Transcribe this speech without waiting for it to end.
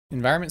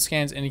Environment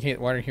scans indicate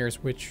water here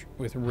is rich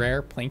with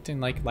rare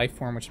plankton-like life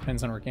form, which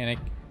depends on organic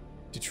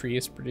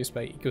detritus produced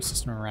by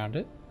ecosystem around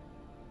it.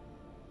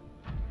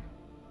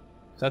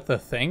 Is that the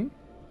thing?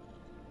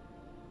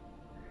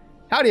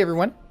 Howdy,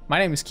 everyone. My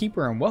name is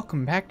Keeper, and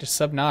welcome back to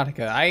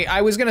Subnautica.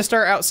 I was gonna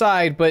start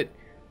outside, but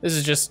this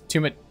is just too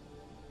much.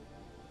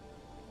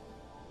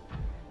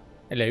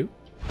 Hello?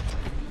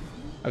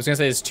 I was gonna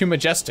say it's too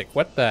majestic.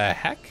 What the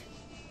heck?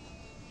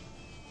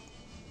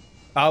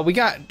 We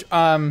got,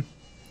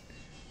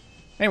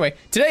 anyway,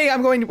 today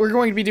we're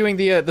going to be doing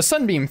the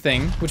sunbeam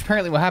thing, which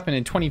apparently will happen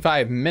in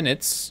 25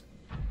 minutes.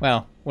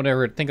 Well,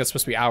 whatever, I think that's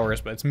supposed to be hours,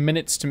 but it's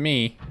minutes to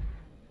me.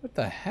 What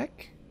the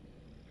heck?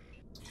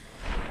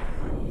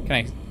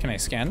 Can I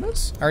scan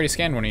this? I already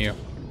scanned one of you.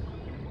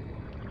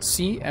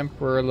 Sea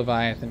Emperor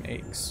Leviathan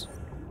eggs.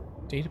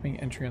 Data bank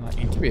entry on the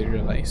incubator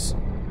device.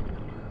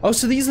 Oh,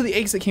 so these are the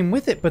eggs that came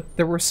with it, but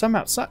there were some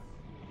outside.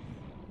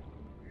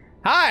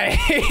 Hi!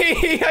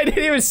 I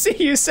didn't even see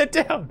you sit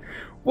down.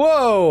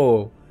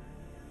 Whoa.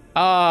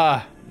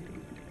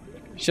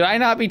 Should I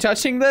not be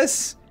touching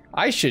this?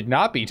 I should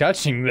not be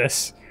touching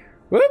this.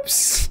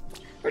 Whoops.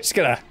 We're just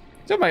gonna,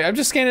 I'm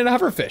just scanning a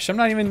hoverfish. I'm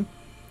not even,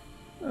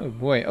 oh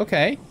boy,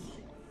 okay.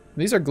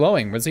 These are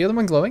glowing. Was the other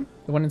one glowing?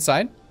 The one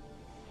inside?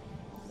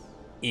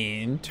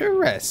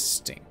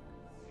 Interesting.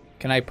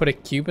 Can I put a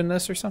cube in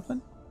this or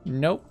something?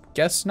 Nope,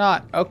 guess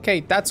not. Okay,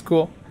 that's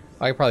cool.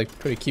 I could probably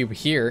put a cube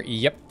here.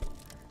 Yep.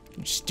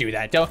 Just do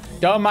that.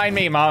 Don't mind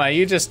me, Mama.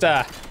 You just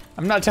I'm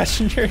not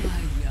touching your. My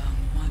young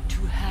want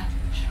to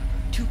hatch,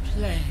 to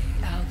play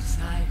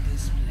outside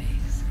this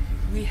place.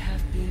 We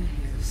have been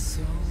here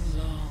so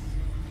long.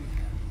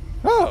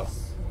 Oh.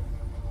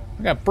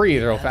 I gotta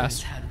breathe real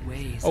fast. Had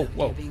ways oh, of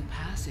whoa. giving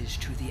passage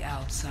to the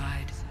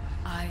outside.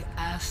 I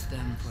asked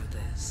them for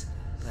this,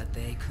 but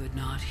they could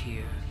not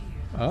hear.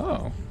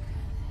 Oh.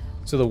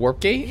 So the warp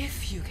gate?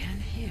 If you can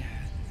hear,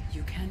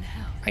 you can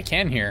help. I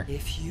can hear.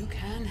 If you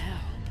can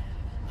help,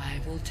 I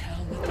will tell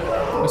what the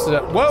What's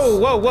that? Whoa,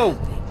 whoa, whoa.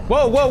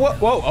 Whoa, whoa, whoa,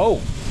 whoa,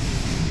 oh.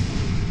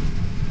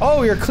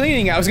 Oh, you're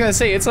cleaning it. I was gonna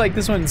say, it's like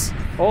this one's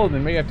old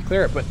and maybe I have to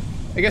clear it, but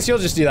I guess you'll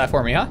just do that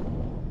for me, huh?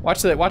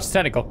 Watch the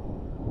tentacle.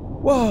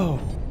 Whoa.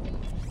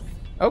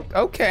 Oh,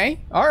 okay.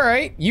 All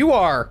right, you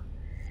are.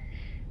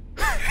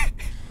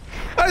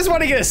 I just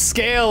want to get a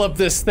scale of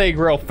this thing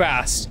real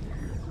fast.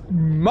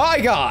 My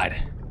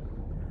God.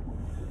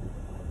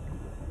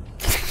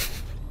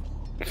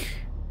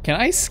 Can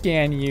I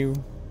scan you?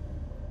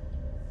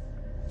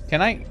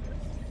 Can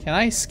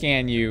I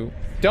scan you?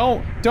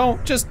 Don't,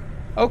 just,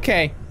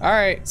 okay. All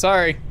right,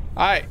 sorry.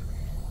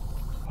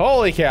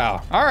 Holy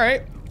cow. All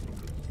right.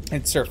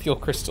 Insert fuel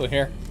crystal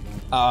here.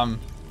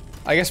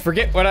 I guess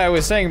forget what I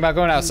was saying about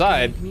going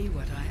outside. You gave me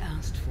what I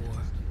asked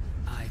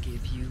for. I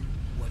give you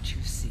what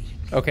you seek.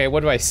 Okay, what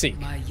do I seek?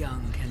 My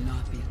young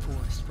cannot be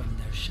forced from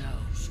their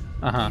shells.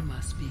 Uh-huh. They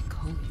must be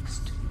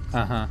coaxed.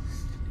 Uh-huh.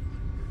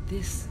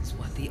 This is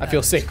what the I feel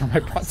others safe from my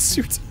cannot bronze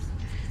see. suit.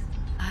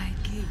 I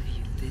give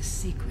you this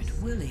secret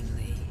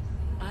willingly.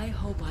 I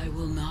hope I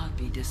will not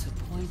be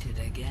disappointed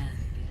again.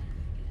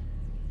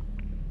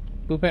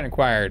 Blueprint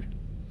acquired.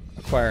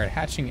 Acquired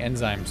hatching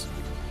enzymes.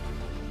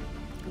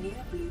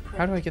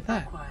 How do I get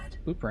that?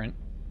 Blueprint.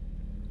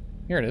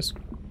 Here it is.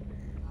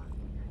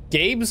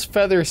 GABE's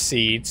feather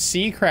seed,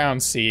 sea crown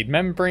seed,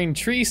 membrane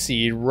tree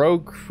seed,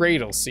 rogue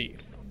cradle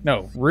seed.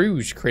 No,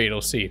 rouge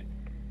cradle seed.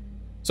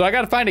 So I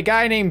gotta find a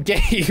guy named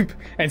Gabe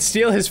and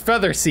steal his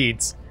feather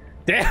seeds.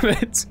 Damn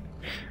it.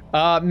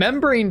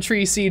 Membrane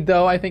tree seed,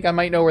 though, I think I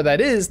might know where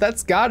that is.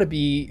 That's gotta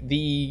be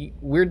the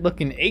weird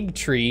looking egg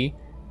tree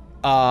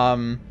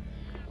down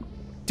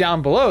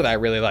below that I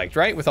really liked,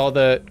 right? With all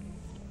the,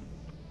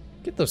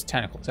 get those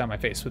tentacles out of my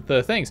face with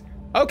the things.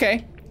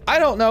 Okay, I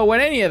don't know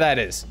what any of that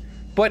is,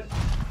 but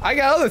I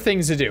got other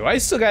things to do. I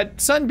still got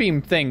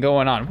sunbeam thing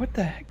going on. What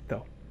the heck,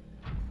 though?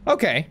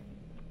 Okay.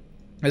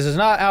 This is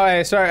not how I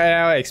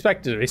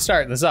expected to be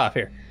starting this off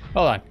here.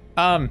 Hold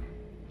on.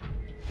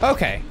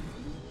 Okay.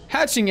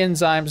 Hatching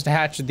enzymes to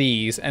hatch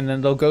these, and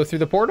then they'll go through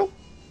the portal?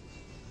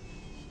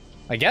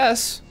 I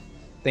guess.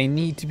 They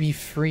need to be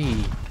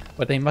free,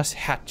 but they must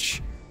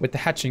hatch with the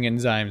hatching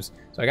enzymes.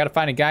 So I gotta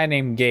find a guy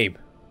named Gabe.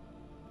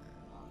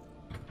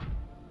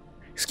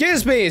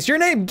 Excuse me, is your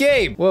name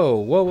Gabe? Whoa,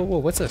 whoa, whoa, whoa,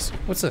 what's this?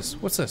 What's this?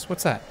 What's this?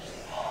 What's that?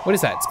 What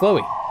is that? It's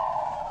glowy.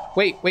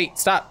 Wait,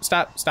 stop.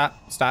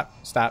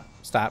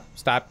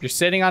 You're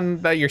sitting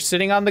on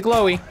the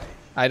glowy.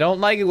 I don't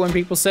like it when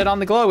people sit on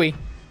the glowy.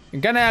 I'm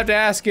gonna have to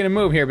ask you to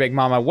move here, Big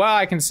Mama. Well,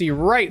 I can see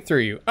right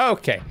through you.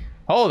 Okay,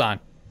 hold on.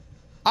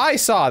 I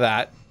saw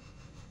that.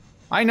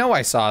 I know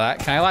I saw that.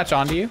 Can I latch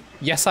onto you?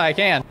 Yes, I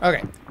can. Okay,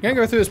 I'm gonna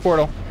go through this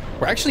portal.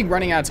 We're actually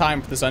running out of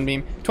time for the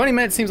sunbeam. 20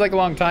 minutes seems like a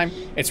long time.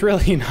 It's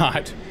really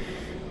not.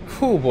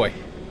 Oh boy.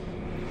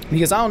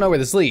 Because I don't know where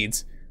this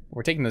leads.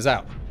 We're taking this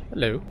out.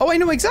 Hello. Oh, I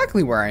know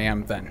exactly where I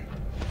am then.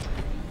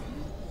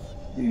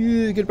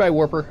 Goodbye,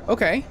 Warper.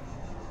 Okay.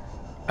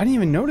 I didn't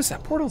even notice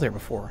that portal there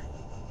before.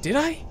 Did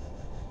I?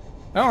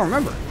 I don't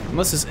remember.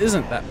 Unless this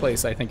isn't that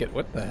place, I think it.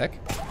 What the heck?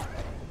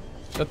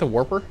 Is that the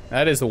Warper?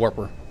 That is the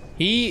Warper.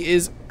 He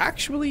is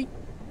actually...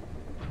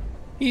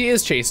 He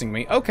is chasing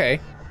me. Okay,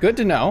 good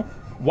to know.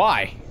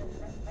 Why?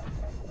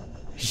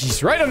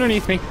 He's right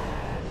underneath me.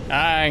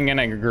 I'm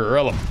gonna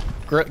grill him.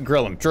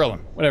 Drill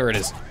him, whatever it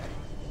is.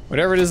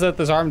 Whatever it is that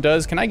this arm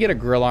does, can I get a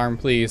grill arm,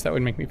 please? That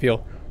would make me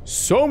feel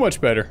so much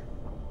better.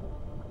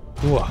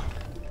 Whoa.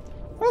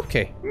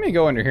 Okay, let me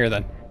go under here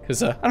then,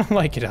 because I don't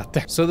like it out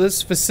there. So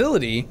this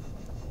facility,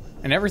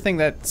 and everything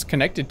that's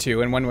connected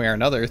to in one way or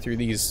another through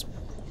these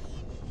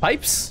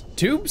pipes,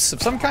 tubes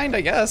of some kind, I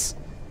guess.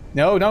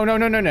 No,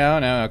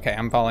 okay,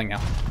 I'm falling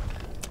now.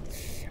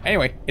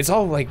 Anyway, it's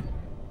all like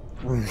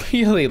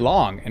really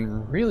long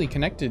and really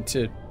connected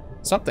to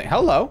something.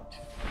 Hello.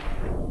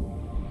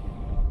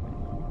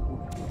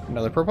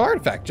 Another purple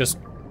artifact, just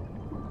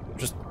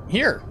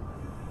here.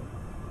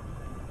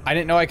 I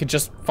didn't know I could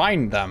just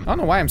find them. I don't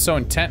know why I'm so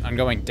intent on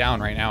going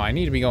down right now. I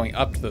need to be going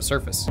up to the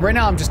surface. Right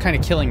now, I'm just kind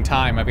of killing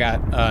time. I've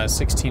got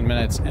 16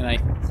 minutes, and I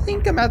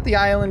think I'm at the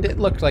island. It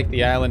looked like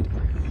the island,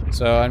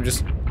 so I'm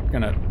just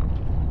gonna...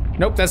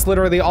 Nope, that's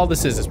literally all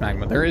this is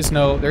magma. There is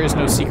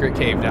no secret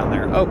cave down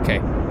there.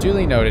 Okay,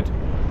 duly noted.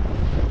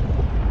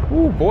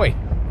 Ooh, boy.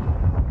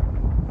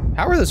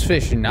 How are those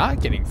fish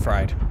not getting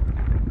fried?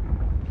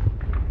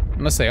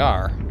 Unless they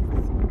are.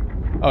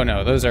 Oh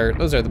no, those are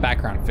the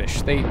background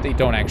fish. They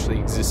don't actually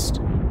exist.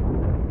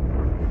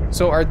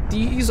 So are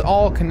these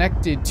all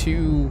connected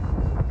to...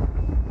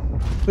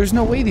 There's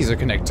no way these are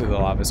connected to the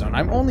lava zone.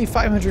 I'm only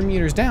 500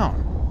 meters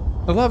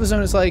down. The lava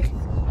zone is like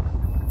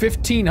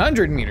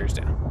 1,500 meters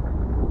down.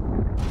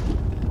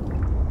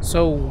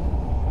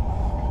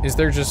 So is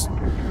there just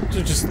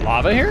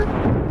lava here?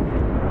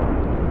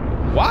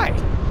 Why?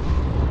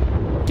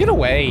 Get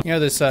away. You know,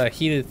 this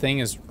heated thing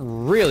is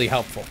really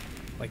helpful.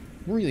 Like,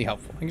 really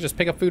helpful. I can just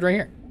pick up food right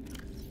here.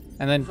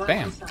 And then,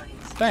 bam.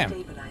 Bam.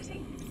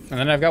 And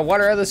then I've got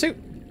water out of the suit.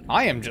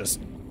 I am just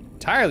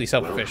entirely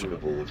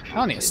self-sufficient. I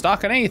don't need to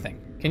stock on anything.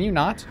 Can you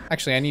not?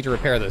 Actually, I need to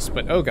repair this,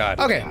 but oh god.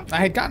 Okay, I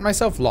had gotten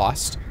myself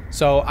lost.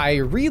 So I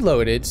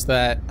reloaded so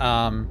that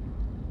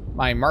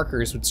my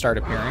markers would start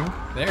appearing.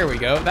 There we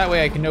go. That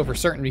way I can know for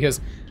certain,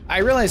 because I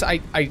realized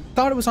I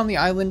thought it was on the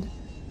island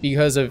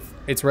because of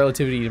its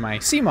relativity to my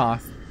sea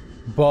moth,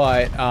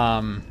 but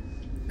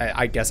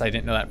I guess I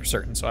didn't know that for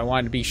certain. So I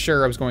wanted to be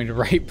sure I was going to the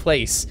right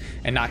place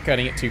and not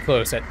cutting it too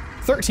close. At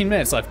 13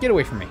 minutes left, get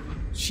away from me.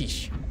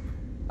 Sheesh.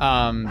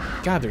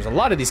 God, there's a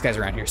lot of these guys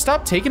around here.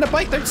 Stop taking a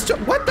bite.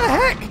 What the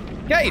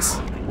heck? Guys,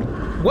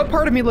 what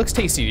part of me looks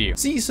tasty to you?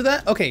 See, so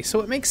that, okay, so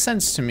it makes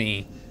sense to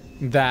me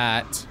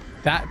that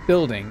that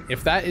building,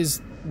 if that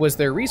was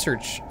their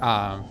research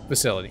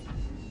facility,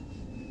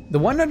 the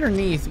one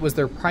underneath was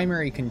their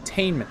primary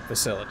containment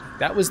facility.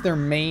 That was their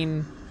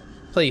main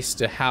place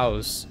to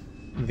house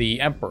the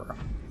Emperor.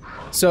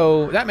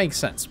 So that makes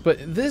sense. But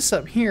this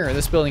up here,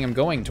 this building I'm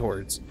going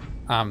towards,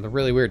 the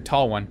really weird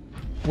tall one,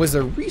 was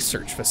their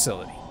research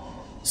facility.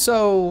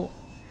 So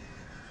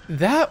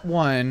that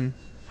one,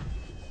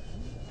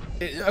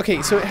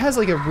 okay, so it has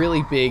like a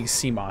really big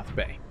Seamoth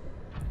Bay,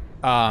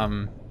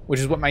 which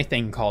is what my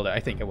thing called it,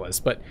 I think it was.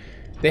 But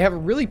they have a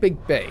really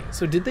big bay.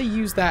 So did they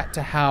use that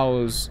to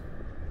house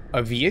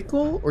a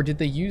vehicle, or did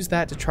they use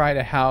that to try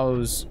to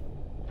house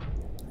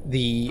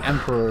the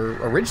Emperor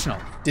original?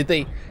 Did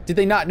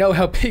they not know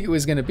how big it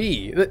was going to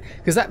be?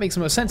 Because that makes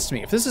the most sense to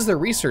me. If this is their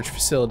research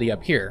facility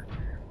up here,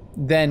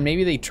 then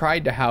maybe they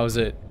tried to house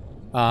it,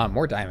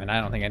 more diamond.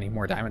 I don't think I need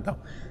more diamond though.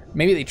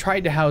 Maybe they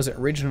tried to house it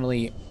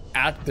originally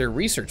at their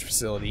research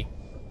facility,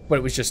 but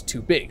it was just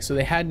too big. So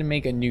they had to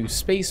make a new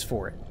space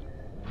for it.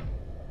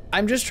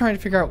 I'm just trying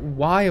to figure out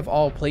why, of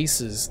all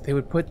places, they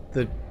would put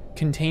the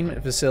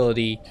containment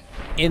facility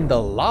in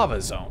the lava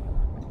zone.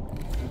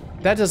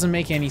 That doesn't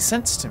make any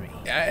sense to me.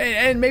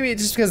 And maybe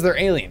it's just because they're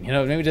alien, you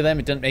know, maybe to them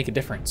it doesn't make a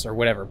difference or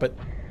whatever, but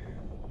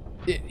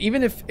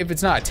even if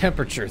it's not a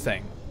temperature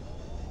thing,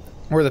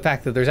 or the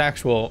fact that there's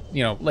actual,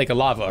 you know, like a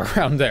lava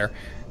around there,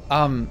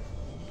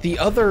 the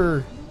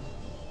other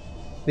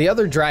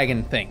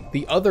dragon thing,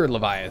 the other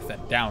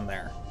Leviathan down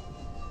there,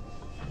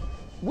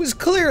 was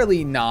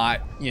clearly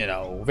not, you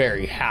know,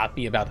 very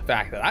happy about the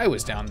fact that I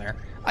was down there.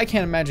 I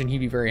can't imagine he'd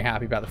be very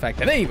happy about the fact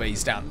that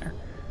anybody's down there.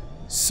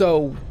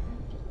 So,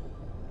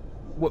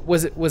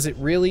 was it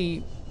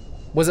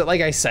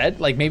like I said,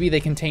 like maybe they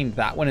contained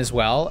that one as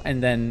well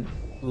and then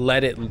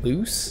let it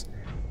loose?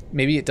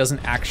 Maybe it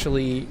doesn't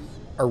actually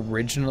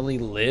originally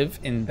live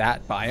in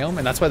that biome,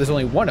 and that's why there's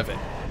only one of it.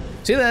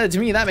 See, that to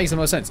me, that makes the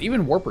most sense.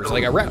 Even warpers,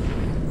 like around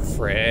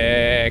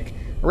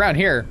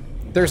here,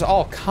 there's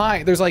all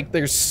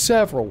there's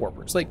several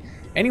warpers. Like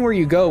anywhere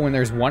you go when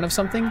there's one of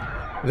something,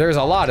 there's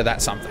a lot of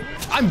that something.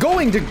 I'm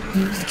going to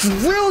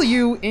drill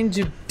you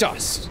into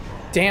dust.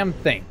 Damn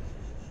thing.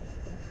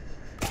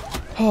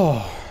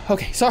 Oh,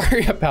 okay,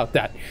 sorry about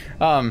that.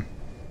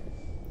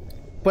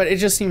 But it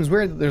just seems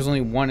weird that there's only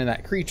one in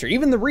that creature.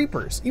 Even the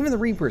Reapers,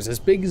 as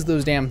big as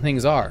those damn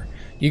things are,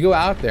 you go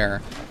out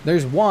there,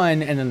 there's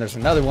one, and then there's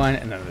another one,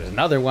 and then there's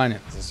another one,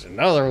 and there's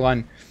another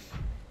one.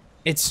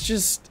 It's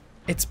just,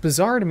 it's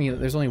bizarre to me that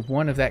there's only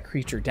one of that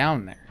creature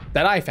down there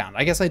that I found.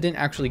 I guess I didn't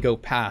actually go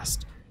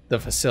past the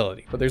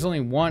facility. But there's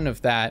only one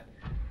of that.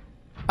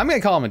 I'm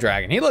gonna call him a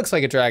dragon. He looks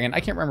like a dragon. I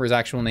can't remember his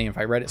actual name if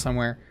I read it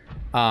somewhere.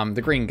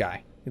 The green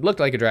guy. He looked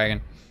like a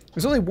dragon.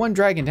 There's only one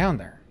dragon down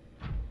there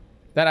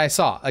that I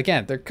saw.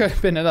 Again, there could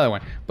have been another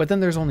one, but then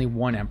there's only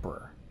one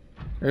emperor.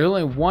 There's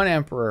only one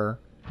emperor,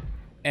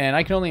 and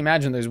I can only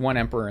imagine there's one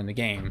emperor in the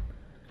game,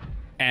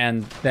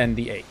 and then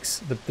the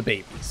eggs, the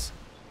babies.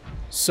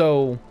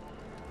 So,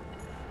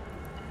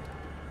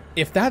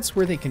 if that's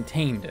where they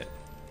contained it,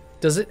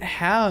 does it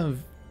have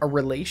a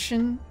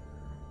relation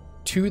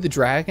to the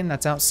dragon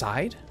that's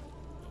outside?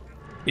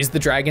 Is the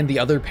dragon the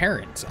other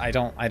parent? I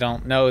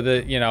don't know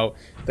the, you know,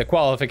 the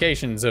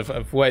qualifications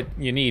of what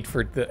you need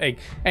for the egg.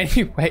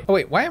 Anyway, oh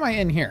wait, why am I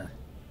in here?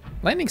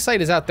 Landing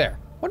site is out there.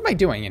 What am I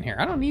doing in here?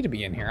 I don't need to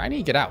be in here. I need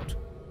to get out.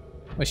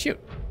 Well, shoot.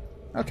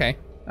 Okay.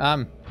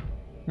 Now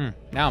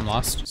I'm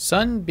lost.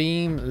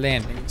 Sunbeam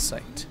landing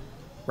site.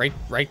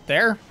 Right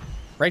there?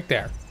 Right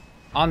there.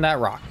 On that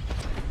rock.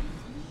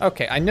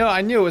 Okay, I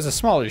knew it was a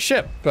smaller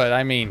ship, but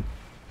I mean...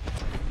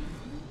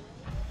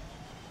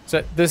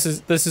 So this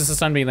is the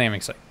Sunbeam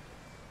landing site.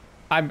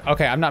 I'm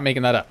not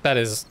making that up. That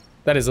is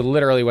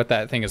literally what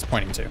that thing is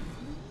pointing to.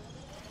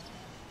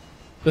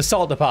 The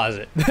salt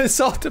deposit. The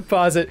salt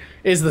deposit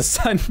is the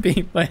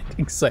Sunbeam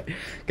landing site.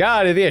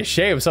 God, it'd be a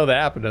shame if something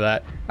happened to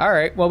that. All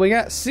right, well, we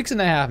got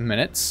 6.5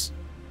 minutes.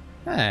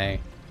 Hey.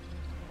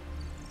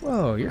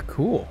 Whoa, you're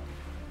cool.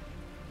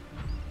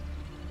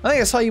 I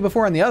think I saw you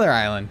before on the other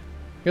island.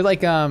 You're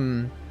like,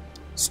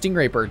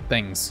 stingray bird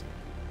things.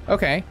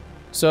 Okay,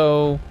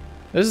 so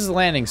this is the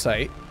landing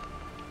site.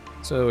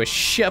 So a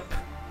ship.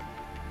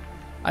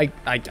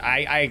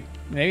 I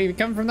maybe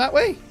come from that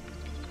way?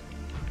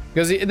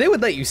 Because they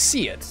would let you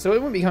see it, so it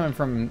wouldn't be coming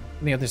from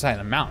the other side of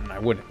the mountain, I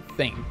wouldn't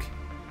think.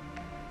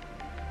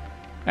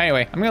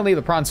 Anyway, I'm gonna leave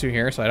the prawn suit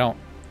here so I don't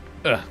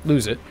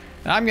lose it.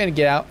 And I'm gonna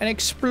get out and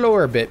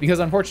explore a bit, because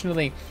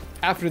unfortunately,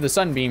 after the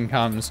sunbeam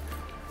comes,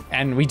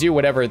 and we do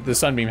whatever the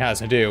sunbeam has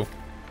to do,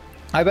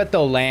 I bet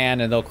they'll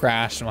land and they'll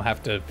crash and we'll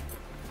have to...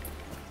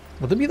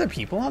 Will there be other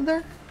people on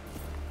there?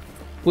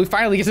 Will we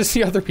finally get to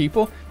see other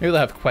people? Maybe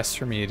they'll have quests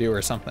for me to do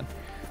or something.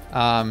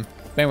 But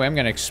anyway, I'm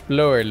gonna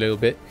explore a little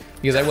bit,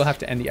 because I will have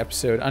to end the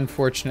episode.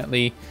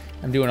 Unfortunately,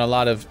 I'm doing a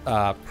lot of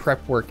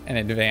prep work in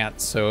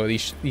advance, so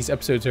these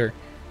episodes are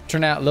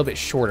turning out a little bit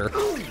shorter.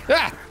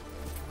 Ah!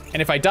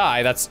 And if I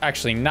die, that's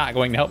actually not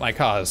going to help my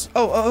cause.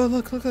 Oh,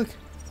 look.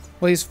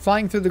 Well, he's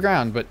flying through the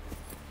ground, but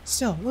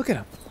still, look at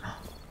him.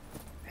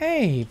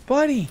 Hey,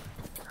 buddy.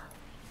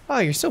 Oh,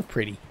 you're so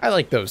pretty. I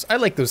like those. I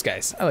like those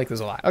guys. I like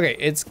those a lot. Okay,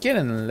 it's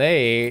getting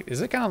late.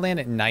 Is it gonna land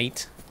at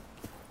night?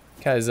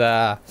 Because,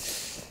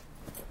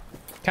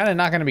 kind of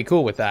not gonna be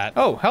cool with that.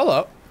 Oh,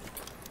 hello.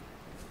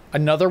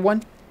 Another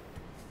one?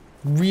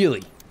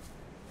 Really?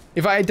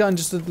 If I had done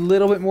just a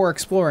little bit more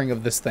exploring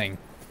of this thing,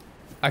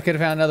 I could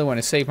have found another one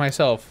to save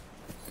myself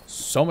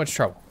so much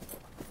trouble.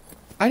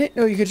 I didn't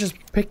know you could just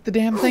pick the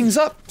damn things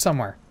up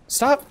somewhere.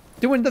 Stop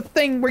doing the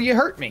thing where you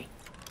hurt me.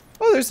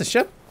 Oh, there's the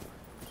ship.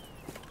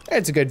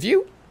 It's a good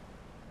view.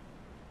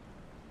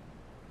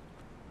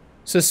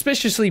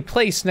 Suspiciously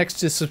placed next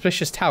to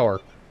suspicious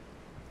tower.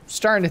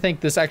 Starting to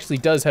think this actually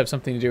does have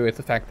something to do with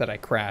the fact that I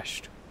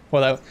crashed.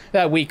 Well,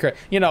 that we crashed.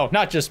 You know,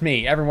 not just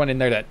me. Everyone in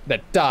there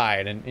that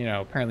died and, you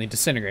know, apparently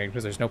disintegrated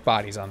because there's no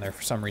bodies on there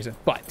for some reason.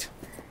 But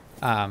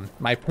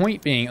my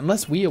point being,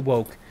 unless we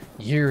awoke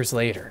years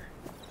later.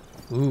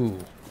 Ooh.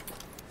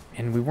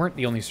 And we weren't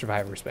the only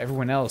survivors, but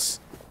everyone else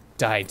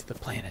died to the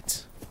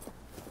planet.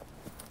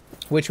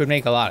 Which would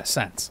make a lot of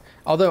sense.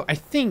 Although I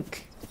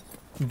think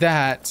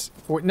that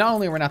not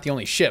only we're not the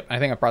only ship, I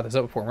think I brought this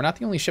up before, we're not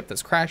the only ship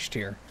that's crashed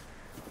here.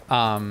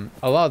 A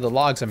lot of the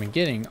logs I've been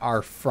getting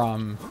are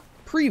from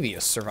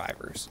previous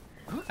survivors.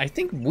 I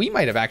think we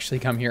might have actually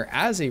come here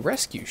as a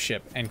rescue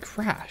ship and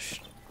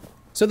crashed.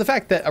 So the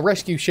fact that a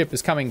rescue ship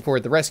is coming for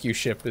the rescue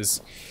ship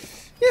is,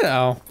 you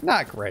know,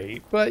 not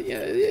great, but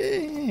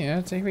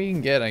yeah, take what you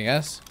can get, I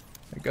guess.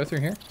 Go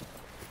through here.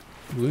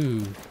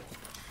 Woo.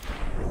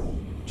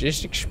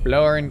 Just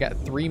exploring, got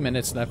 3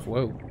 minutes left.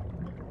 Whoa.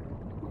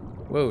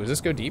 Whoa, does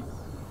this go deep?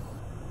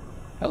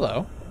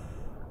 Hello.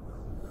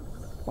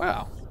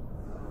 Wow.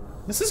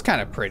 This is kind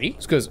of pretty.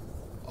 This goes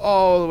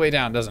all the way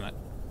down, doesn't it?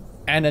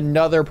 And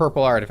another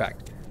purple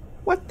artifact.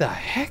 What the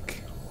heck?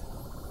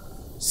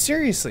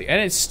 Seriously, and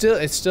it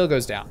still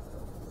goes down.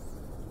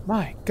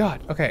 My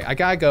God. Okay, I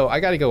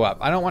gotta go up.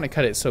 I don't want to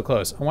cut it so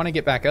close. I want to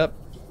get back up,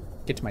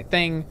 get to my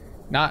thing.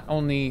 Not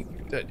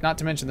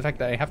to mention the fact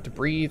that I have to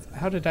breathe.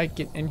 How did I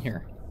get in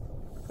here?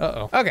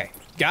 Uh-oh. Okay,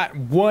 got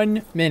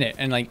 1 minute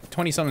and like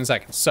 20-something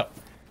seconds. So,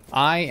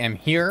 I am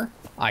here.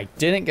 I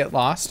didn't get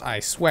lost,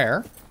 I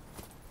swear.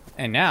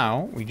 And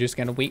now, we just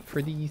gotta wait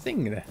for the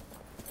thing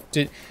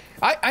to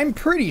I'm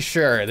pretty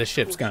sure the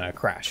ship's gonna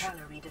crash.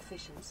 Calorie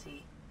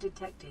deficiency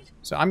detected.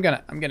 So I'm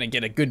gonna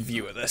get a good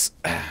view of this.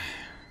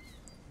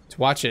 To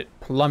watch it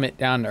plummet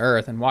down to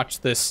Earth and watch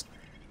this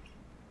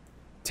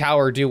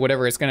tower do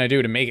whatever it's gonna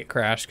do to make it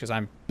crash, because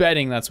I'm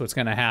betting that's what's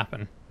gonna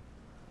happen.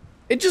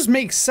 It just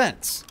makes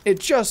sense. It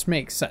just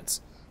makes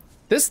sense.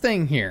 This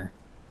thing here,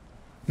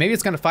 maybe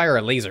it's gonna fire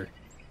a laser.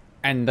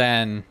 And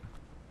then,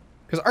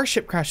 because our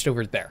ship crashed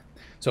over there.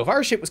 So if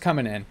our ship was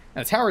coming in,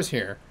 and the tower's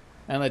here,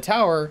 and the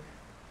tower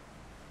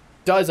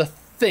does a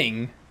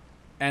thing,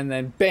 and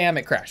then bam,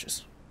 it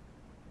crashes.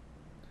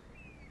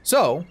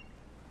 So,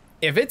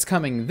 if it's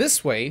coming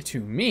this way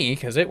to me,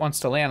 because it wants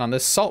to land on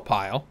this salt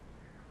pile,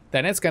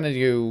 then it's going to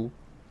do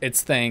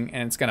its thing,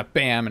 and it's going to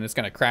bam, and it's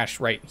going to crash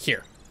right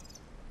here.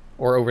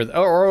 Or over,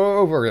 or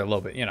over a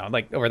little bit, you know,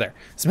 like over there.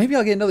 So maybe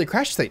I'll get another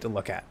crash site to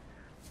look at.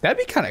 That'd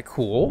be kind of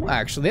cool,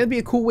 actually. That'd be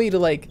a cool way to,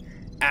 like,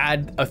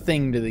 add a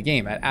thing to the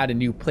game, add a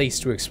new place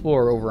to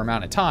explore over an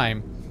amount of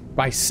time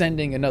by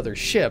sending another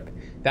ship.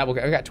 That will,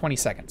 I got 20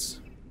 seconds.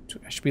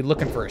 I should be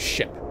looking for a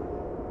ship.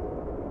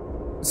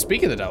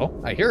 Speaking of the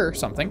devil, I hear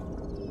something.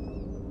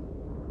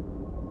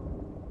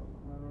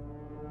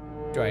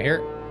 Do I hear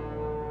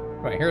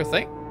a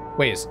thing?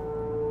 Wait,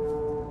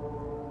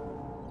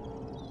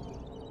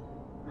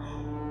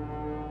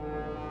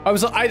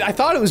 I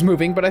thought it was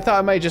moving, but I thought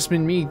it might have just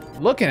been me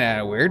looking at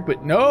it weird,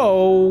 but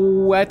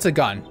no, that's a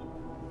gun.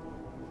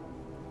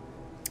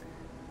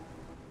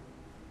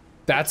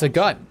 That's a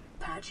gun.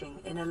 Patching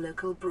in a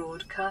local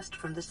broadcast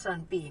from the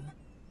sunbeam.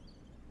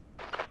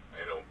 I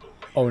don't believe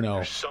Oh no.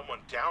 there's someone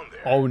down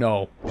there. Oh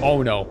no.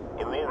 Oh no.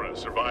 Aurora,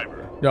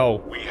 survivor.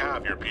 No. We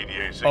have your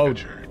PDA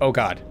signature. Oh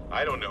god.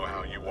 I don't know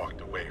how you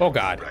walked away Oh from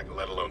god. the wreck,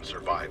 let alone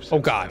survived. Oh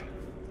god.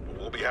 But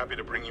we'll be happy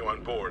to bring you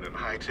on board and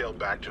hightail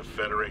back to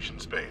Federation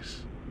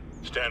space.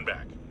 Stand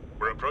back.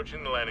 We're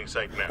approaching the landing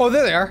site now. Oh,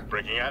 there they are.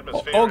 Breaking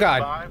atmosphere. Oh, in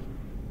god.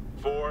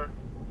 5, 4,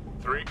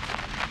 3.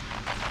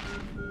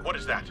 What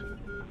is that?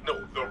 No,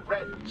 the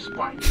red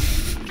spike.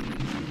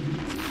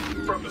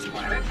 From this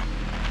planet?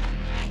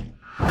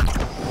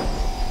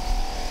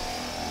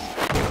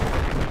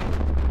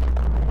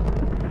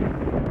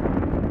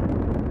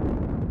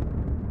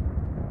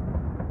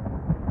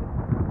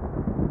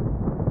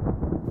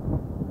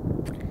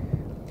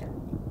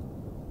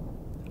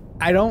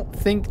 I don't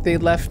think they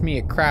left me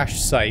a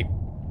crash site.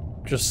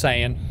 Just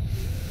saying.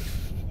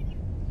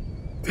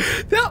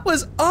 That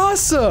was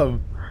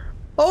awesome!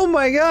 Oh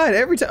my god,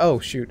 every time. Oh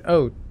shoot.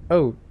 Oh.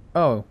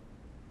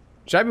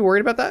 Should I be worried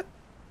about that?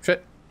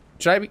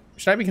 Should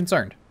I be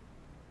concerned?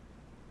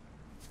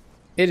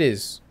 It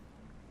is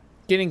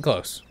getting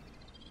close.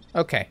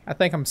 Okay, I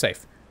think I'm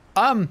safe.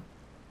 I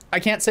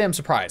can't say I'm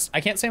surprised.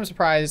 I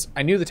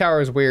knew the tower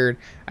was weird.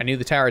 I knew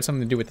the tower had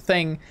something to do with the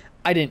thing.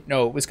 I didn't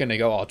know it was gonna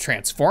go all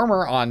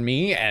Transformer on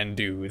me and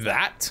do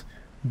that.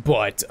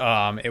 But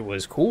it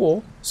was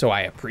cool, so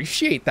I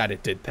appreciate that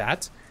it did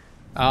that.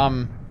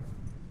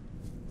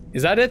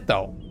 Is that it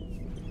though?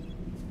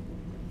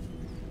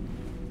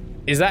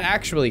 Is that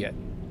actually it?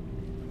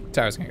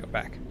 Tower's gonna go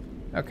back.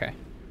 Okay.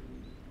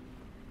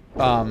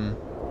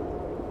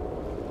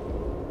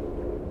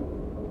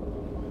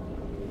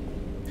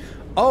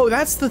 Oh,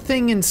 that's the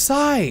thing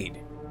inside.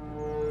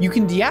 You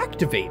can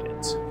deactivate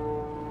it.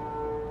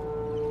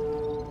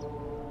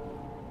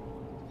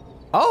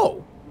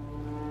 Oh.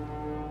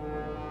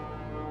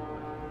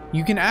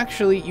 You can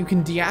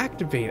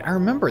deactivate it. I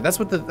remember, that's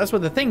what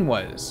the thing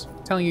was.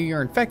 Telling you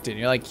you're infected.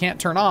 You're like, can't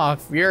turn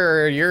off,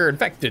 you're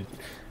infected.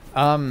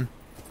 So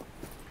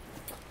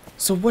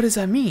what does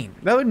that mean?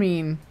 That would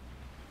mean...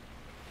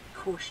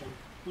 Caution.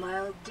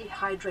 Mild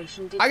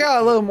dehydration. I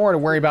got a little more to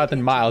worry about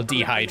than mild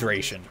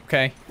dehydration,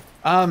 okay?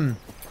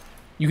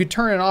 You could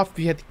turn it off if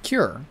you had the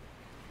cure.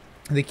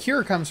 The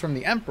cure comes from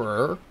the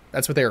Emperor.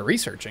 That's what they were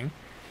researching.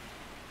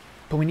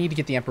 But we need to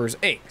get the Emperor's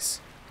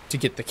eggs to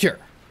get the cure.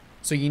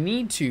 So you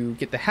need to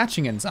get the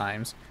hatching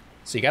enzymes.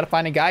 So you gotta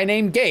find a guy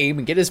named Gabe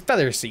and get his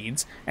feather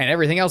seeds, and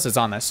everything else is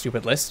on that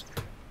stupid list,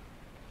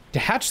 to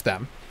hatch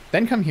them,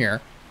 then come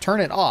here, turn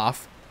it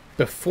off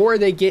before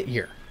they get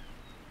here.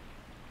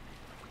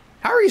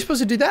 How are you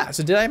supposed to do that?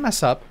 So did I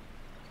mess up?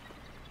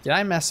 Did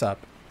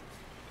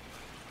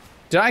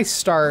I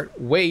start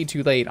way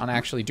too late on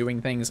actually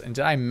doing things, and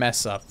did I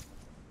mess up?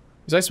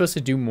 Was I supposed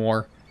to do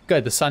more?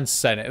 Good, the sun's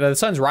setting. The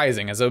sun's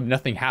rising as though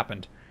nothing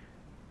happened.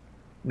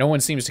 No one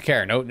seems to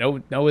care. No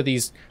of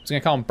these, I was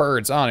gonna call them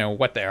birds. I don't know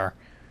what they are.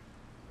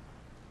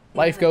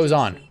 Life goes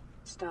on.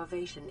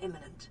 Starvation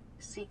imminent.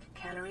 Seek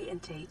calorie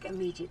intake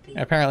immediately.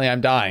 Apparently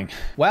I'm dying.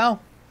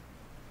 Well,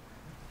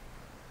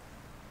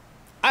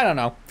 I don't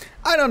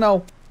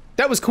know.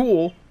 That was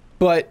cool,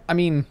 but I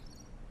mean,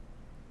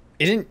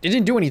 it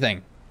didn't do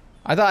anything.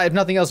 I thought if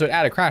nothing else it would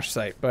add a crash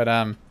site, but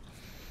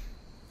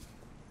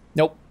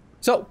nope.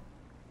 So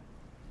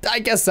I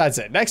guess that's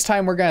it. Next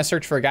time we're gonna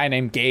search for a guy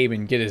named Gabe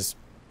and get his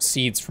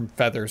seeds from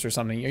feathers or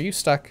something. Are you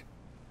stuck?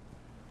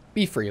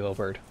 Be free, little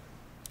bird.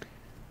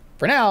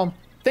 For now,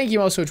 thank you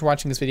most so much for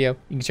watching this video.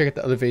 You can check out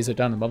the other videos I've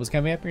done. The bubbles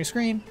coming up on your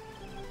screen.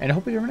 And I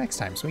hope we do it next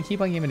time, so we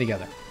keep on gaming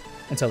together.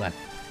 Until then,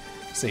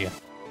 see ya.